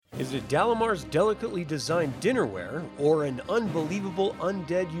Is it Dalamar's delicately designed dinnerware or an unbelievable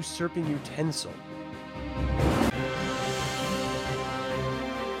undead usurping utensil?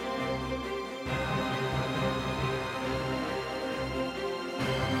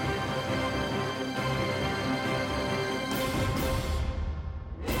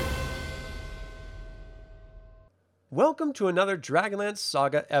 Welcome to another Dragonlance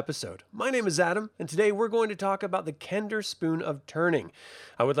Saga episode. My name is Adam, and today we're going to talk about the Kender Spoon of Turning.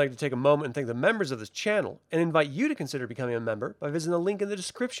 I would like to take a moment and thank the members of this channel, and invite you to consider becoming a member by visiting the link in the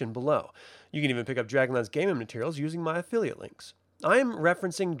description below. You can even pick up Dragonlance gaming materials using my affiliate links. I am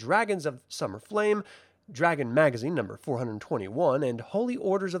referencing Dragons of Summer Flame, Dragon Magazine number 421, and Holy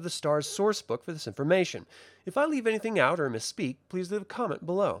Orders of the Stars sourcebook for this information. If I leave anything out or misspeak, please leave a comment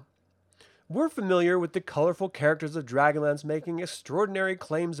below. We're familiar with the colorful characters of Dragonlance making extraordinary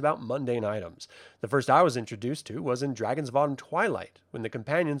claims about mundane items. The first I was introduced to was in Dragons of Autumn Twilight, when the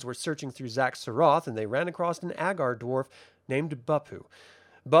companions were searching through Zax-Saroth and they ran across an Agar dwarf named Bupu.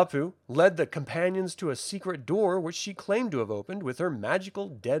 Bupu led the companions to a secret door which she claimed to have opened with her magical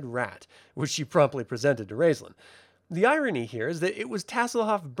dead rat, which she promptly presented to Raistlin. The irony here is that it was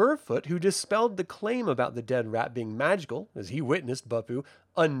Tasselhoff Burrfoot who dispelled the claim about the dead rat being magical, as he witnessed Bupu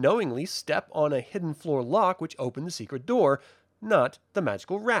unknowingly step on a hidden floor lock which opened the secret door, not the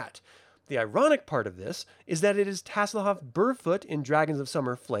magical rat. The ironic part of this is that it is Tasselhoff Burrfoot in Dragons of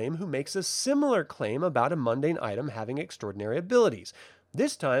Summer Flame who makes a similar claim about a mundane item having extraordinary abilities,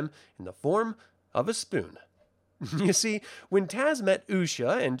 this time in the form of a spoon. You see, when Taz met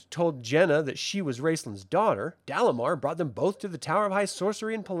Usha and told Jenna that she was Raistlin's daughter, Dalamar brought them both to the Tower of High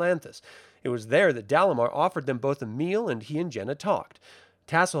Sorcery in Palanthas. It was there that Dalamar offered them both a meal and he and Jenna talked.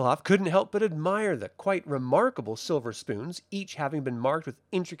 Tasselhoff couldn't help but admire the quite remarkable silver spoons, each having been marked with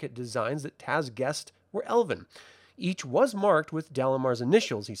intricate designs that Taz guessed were elven. Each was marked with Dalamar's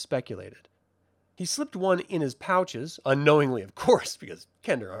initials, he speculated. He slipped one in his pouches, unknowingly of course, because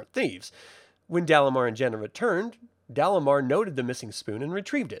Kender aren't thieves. When Dalamar and Jenna returned, Dalamar noted the missing spoon and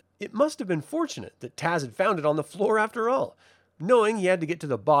retrieved it. It must have been fortunate that Taz had found it on the floor after all. Knowing he had to get to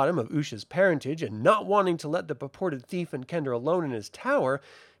the bottom of Usha's parentage and not wanting to let the purported thief and Kender alone in his tower,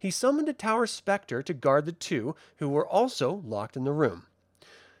 he summoned a tower specter to guard the two who were also locked in the room.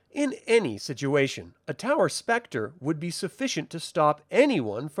 In any situation, a tower specter would be sufficient to stop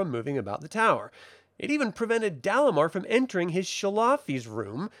anyone from moving about the tower. It even prevented Dalamar from entering his Shalafi's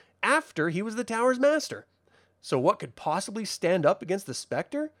room after he was the tower's master. So what could possibly stand up against the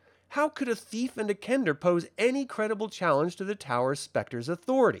specter? How could a thief and a Kender pose any credible challenge to the tower's specter's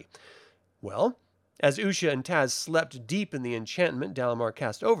authority? Well, as Usha and Taz slept deep in the enchantment Dalamar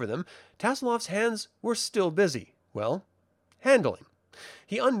cast over them, Tasselhoff's hands were still busy, handling.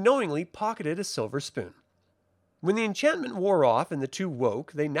 He unknowingly pocketed a silver spoon. When the enchantment wore off and the two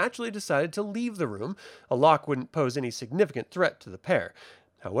woke, they naturally decided to leave the room. A lock wouldn't pose any significant threat to the pair.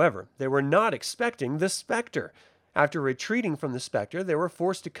 However, they were not expecting the specter. After retreating from the specter, they were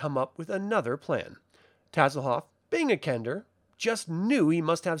forced to come up with another plan. Tasselhoff, being a Kender, just knew he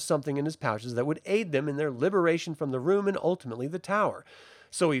must have something in his pouches that would aid them in their liberation from the room and ultimately the tower.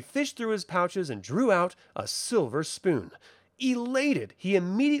 So he fished through his pouches and drew out a silver spoon. Elated, he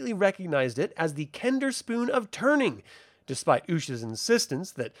immediately recognized it as the Kender Spoon of Turning. Despite Usha's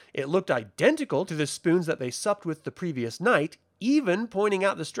insistence that it looked identical to the spoons that they supped with the previous night, even pointing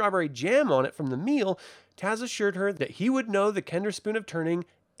out the strawberry jam on it from the meal, Taz assured her that he would know the Kender Spoon of Turning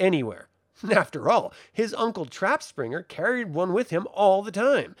anywhere. After all, his uncle Trapspringer carried one with him all the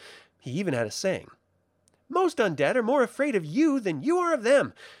time. He even had a saying. Most undead are more afraid of you than you are of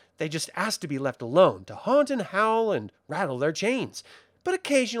them. They just ask to be left alone, to haunt and howl and rattle their chains. But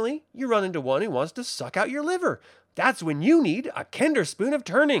occasionally, you run into one who wants to suck out your liver. That's when you need a Kender Spoon of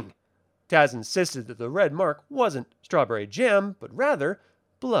Turning. Taz insisted that the red mark wasn't strawberry jam, but rather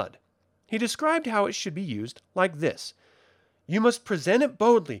blood. He described how it should be used like this. You must present it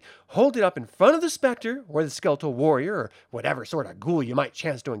boldly, hold it up in front of the specter, or the skeletal warrior, or whatever sort of ghoul you might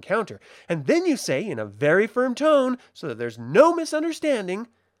chance to encounter, and then you say in a very firm tone, so that there's no misunderstanding,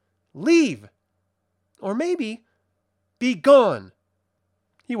 leave. Or maybe, be gone.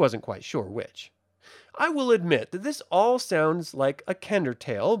 He wasn't quite sure which. I will admit that this all sounds like a Kender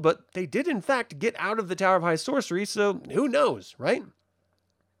tale, but they did in fact get out of the Tower of High Sorcery, so who knows, right?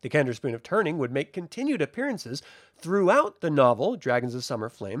 The Kender Spoon of Turning would make continued appearances throughout the novel Dragons of Summer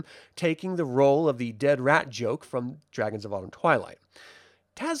Flame, taking the role of the dead rat joke from Dragons of Autumn Twilight.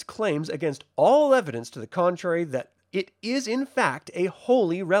 Taz claims against all evidence to the contrary that it is in fact a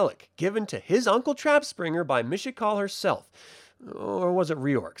holy relic given to his uncle Trapspringer by Mishikal herself. Or was it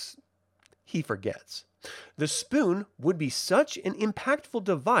Reorx? He forgets. The spoon would be such an impactful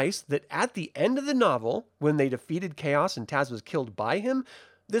device that at the end of the novel, when they defeated Chaos and Taz was killed by him,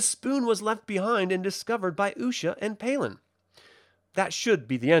 the spoon was left behind and discovered by Usha and Palin. That should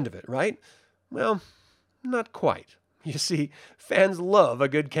be the end of it, right? Well, not quite. You see, fans love a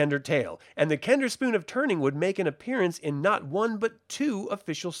good Kender tale, and the Kender Spoon of Turning would make an appearance in not one but two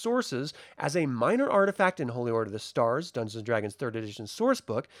official sources as a minor artifact in Holy Order of the Stars, Dungeons & Dragons 3rd edition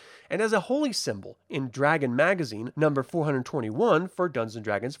sourcebook, and as a holy symbol in Dragon Magazine, number 421 for Dungeons &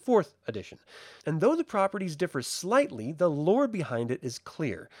 Dragons 4th edition. And though the properties differ slightly, the lore behind it is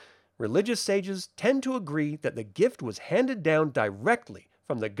clear. Religious sages tend to agree that the gift was handed down directly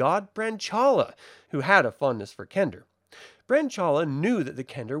from the god Branchala, who had a fondness for Kender. Branchala knew that the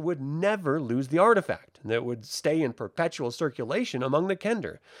Kender would never lose the artifact, and that it would stay in perpetual circulation among the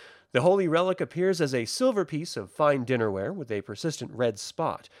Kender. The holy relic appears as a silver piece of fine dinnerware with a persistent red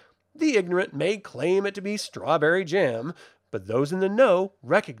spot. The ignorant may claim it to be strawberry jam, but those in the know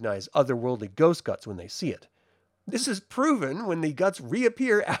recognize otherworldly ghost guts when they see it. This is proven when the guts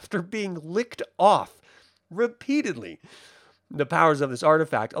reappear after being licked off, repeatedly. The powers of this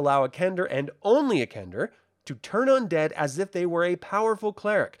artifact allow a Kender, and only a Kender, to turn undead as if they were a powerful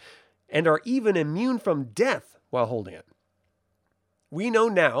cleric, and are even immune from death while holding it. We know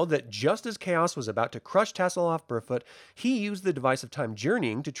now that just as Chaos was about to crush Tasselhoff Burfoot, he used the device of time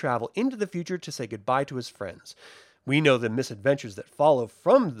journeying to travel into the future to say goodbye to his friends. We know the misadventures that follow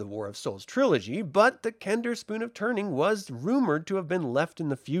from the War of Souls trilogy, but the Kender Spoon of Turning was rumored to have been left in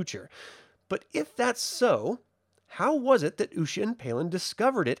the future. But if that's so, how was it that Usha and Palin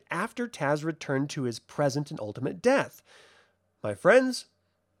discovered it after Taz returned to his present and ultimate death? My friends,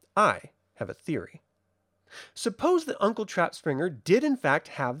 I have a theory. Suppose that Uncle Trapspringer did in fact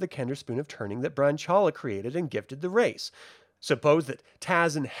have the Kender Spoon of Turning that Branchala created and gifted the race. Suppose that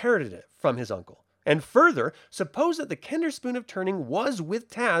Taz inherited it from his uncle. And further, suppose that the Kender Spoon of Turning was with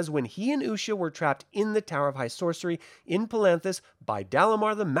Taz when he and Usha were trapped in the Tower of High Sorcery in Palanthas by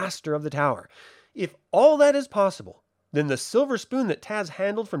Dalamar, the Master of the Tower. If all that is possible, then the silver spoon that Taz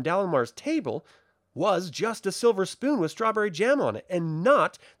handled from Dalamar's table was just a silver spoon with strawberry jam on it, and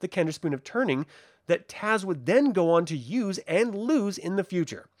not the Kender Spoon of Turning that Taz would then go on to use and lose in the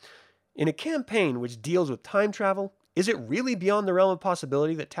future. In a campaign which deals with time travel, is it really beyond the realm of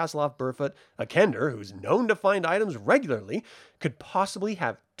possibility that Tasselhoff Burfoot, a Kender who's known to find items regularly, could possibly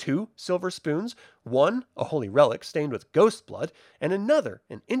have two silver spoons, one a holy relic stained with ghost blood, and another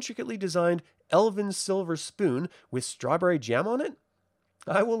an intricately designed elven silver spoon with strawberry jam on it?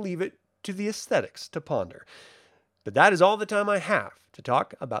 I will leave it to the aesthetics to ponder. But that is all the time I have to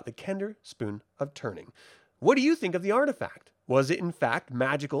talk about the Kender Spoon of Turning. What do you think of the artifact? Was it in fact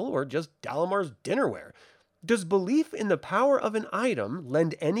magical or just Dalamar's dinnerware? Does belief in the power of an item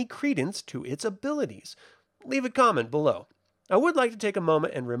lend any credence to its abilities? Leave a comment below. I would like to take a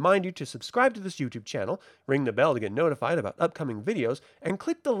moment and remind you to subscribe to this YouTube channel, ring the bell to get notified about upcoming videos, and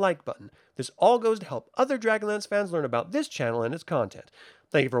click the like button. This all goes to help other Dragonlance fans learn about this channel and its content.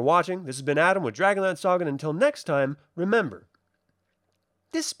 Thank you for watching. This has been Adam with Dragonlance Saga, and until next time, remember,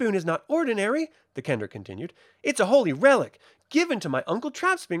 this spoon is not ordinary, the Kender continued. It's a holy relic, given to my Uncle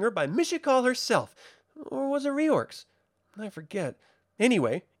Trapspringer by Mishikal herself. Or was it Reorx? I forget.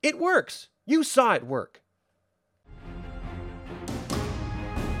 Anyway, it works. You saw it work.